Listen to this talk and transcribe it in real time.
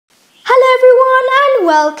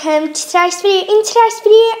welcome to today's video. In today's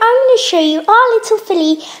video, I'm going to show you our little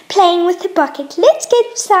filly playing with the bucket. Let's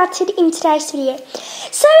get started in today's video.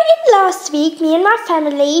 So last week, me and my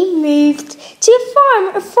family moved to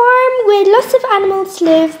a farm where lots of animals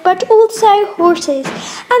live, but also horses.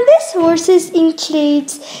 And this horses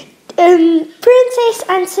includes Princess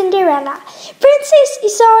and Cinderella. Princess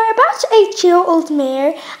is our about 8-year-old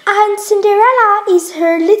mare, and Cinderella is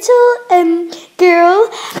her little girl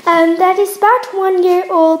that is about 1 year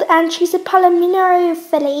old, and she's a Palomino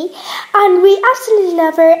filly, and we absolutely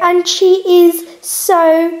love her, and she is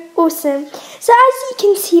so awesome. So as you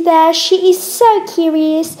can see there, she is so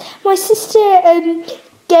curious. My sister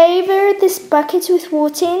gave her this bucket with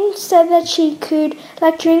water in so that she could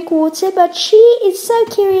drink water, but she is so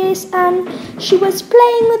curious and she was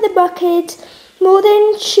playing with the bucket more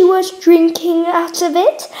than she was drinking out of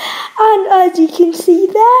it. And as you can see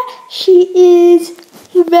there, she is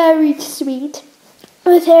very sweet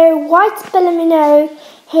with her white Palomino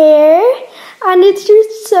hair, and it's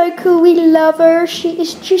just so cool. We love her. She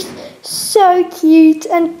is just so cute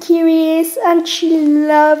and curious, and she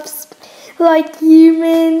loves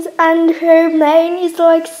humans, and her mane is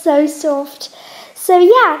so soft. So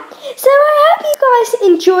yeah, so I hope you guys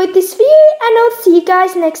enjoyed this video, and I'll see you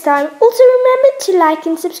guys next time. Also remember to like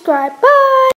and subscribe. Bye!